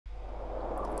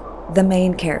The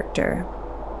main character.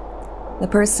 The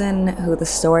person who the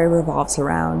story revolves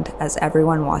around as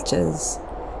everyone watches.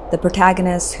 The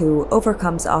protagonist who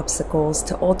overcomes obstacles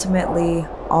to ultimately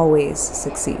always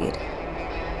succeed.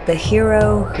 The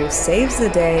hero who saves the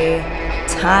day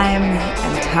time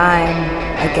and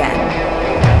time again.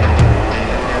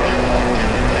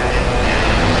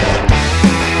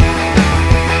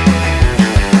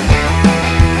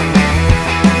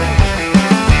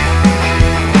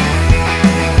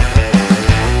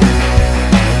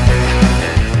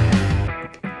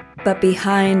 But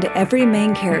behind every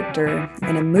main character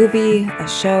in a movie, a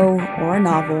show, or a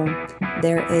novel,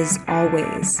 there is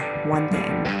always one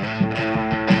thing.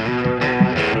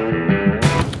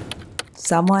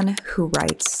 Someone who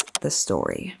writes the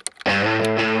story.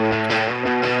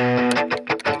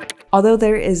 Although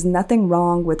there is nothing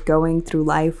wrong with going through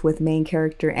life with main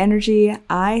character energy,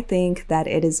 I think that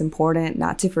it is important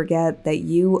not to forget that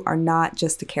you are not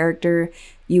just a character,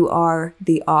 you are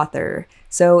the author.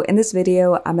 So in this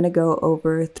video, I'm going to go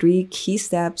over 3 key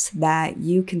steps that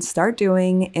you can start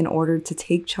doing in order to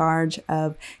take charge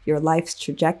of your life's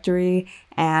trajectory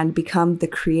and become the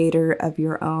creator of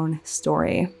your own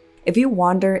story. If you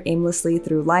wander aimlessly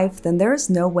through life, then there is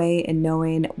no way in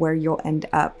knowing where you'll end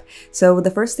up. So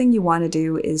the first thing you want to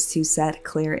do is to set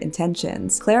clear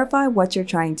intentions. Clarify what you're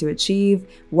trying to achieve,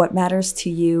 what matters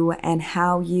to you, and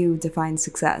how you define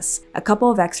success. A couple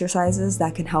of exercises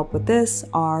that can help with this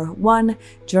are 1.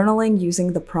 Journaling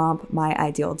using the prompt My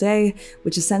Ideal Day,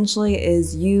 which essentially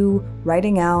is you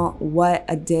writing out what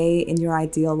a day in your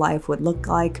ideal life would look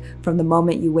like from the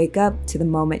moment you wake up to the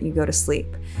moment you go to sleep.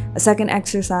 A second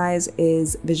exercise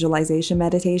is visualization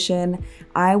meditation.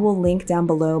 I will link down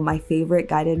below my favorite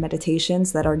guided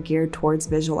meditations that are geared towards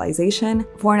visualization.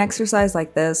 For an exercise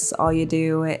like this, all you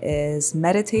do is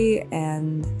meditate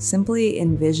and simply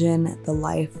envision the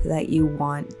life that you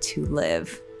want to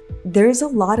live. There's a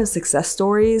lot of success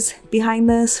stories behind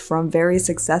this from very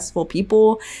successful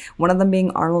people. One of them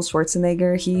being Arnold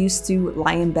Schwarzenegger. He used to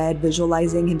lie in bed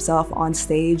visualizing himself on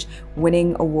stage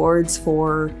winning awards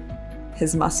for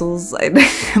his muscles.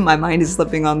 My mind is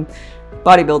slipping on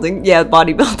bodybuilding. Yeah,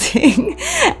 bodybuilding.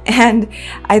 And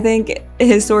I think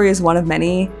his story is one of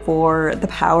many for the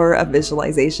power of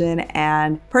visualization.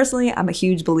 And personally, I'm a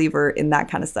huge believer in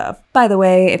that kind of stuff. By the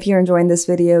way, if you're enjoying this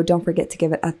video, don't forget to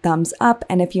give it a thumbs up.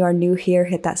 And if you are new here,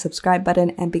 hit that subscribe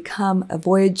button and become a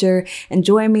Voyager and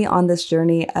join me on this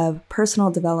journey of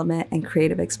personal development and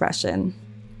creative expression.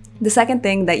 The second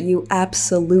thing that you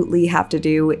absolutely have to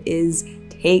do is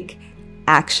take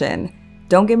action.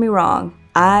 Don't get me wrong,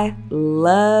 I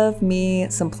love me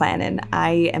some planning.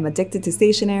 I am addicted to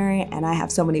stationery and I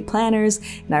have so many planners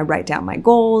and I write down my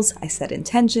goals, I set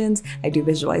intentions, I do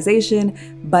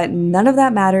visualization, but none of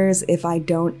that matters if I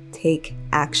don't take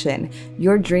action.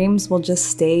 Your dreams will just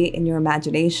stay in your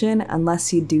imagination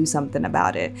unless you do something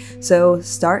about it. So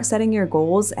start setting your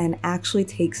goals and actually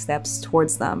take steps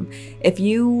towards them. If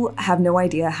you have no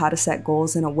idea how to set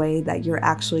goals in a way that you're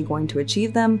actually going to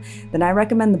achieve them, then I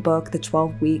recommend the book, The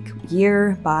 12-Week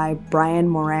Year by Brian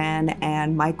Moran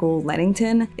and Michael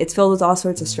Lennington. It's filled with all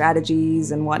sorts of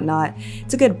strategies and whatnot.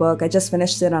 It's a good book. I just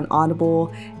finished it on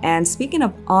Audible. And speaking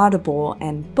of Audible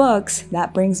and books,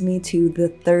 that brings me to the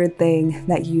third thing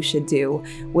that you should do,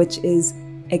 which is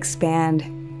expand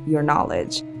your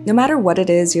knowledge. No matter what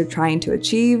it is you're trying to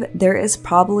achieve, there is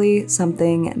probably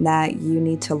something that you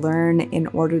need to learn in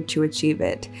order to achieve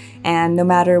it. And no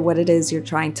matter what it is you're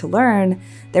trying to learn,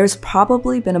 there's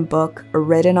probably been a book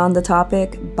written on the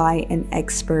topic by an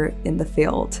expert in the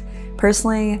field.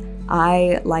 Personally,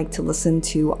 I like to listen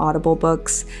to Audible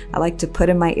books. I like to put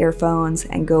in my earphones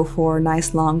and go for a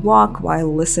nice long walk while I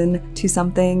listen to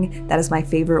something. That is my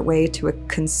favorite way to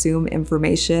consume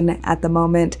information at the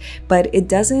moment. But it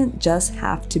doesn't just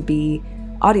have to be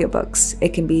audiobooks.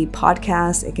 It can be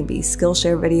podcasts, it can be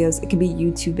Skillshare videos, it can be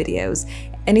YouTube videos.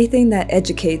 Anything that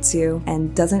educates you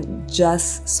and doesn't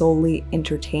just solely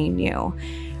entertain you.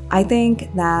 I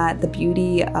think that the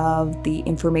beauty of the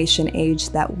information age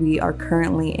that we are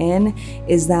currently in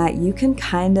is that you can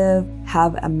kind of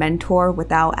have a mentor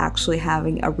without actually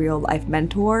having a real life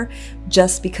mentor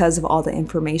just because of all the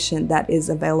information that is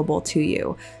available to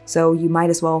you. So you might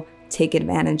as well take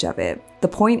advantage of it. The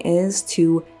point is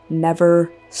to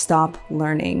never stop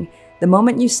learning. The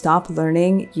moment you stop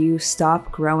learning, you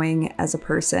stop growing as a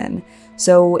person.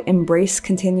 So embrace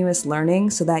continuous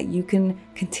learning so that you can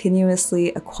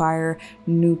continuously acquire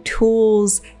new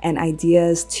tools and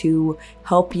ideas to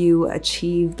help you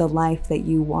achieve the life that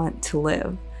you want to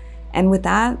live. And with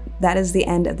that, that is the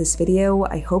end of this video.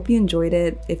 I hope you enjoyed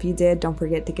it. If you did, don't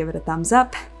forget to give it a thumbs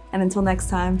up. And until next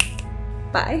time,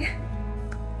 bye.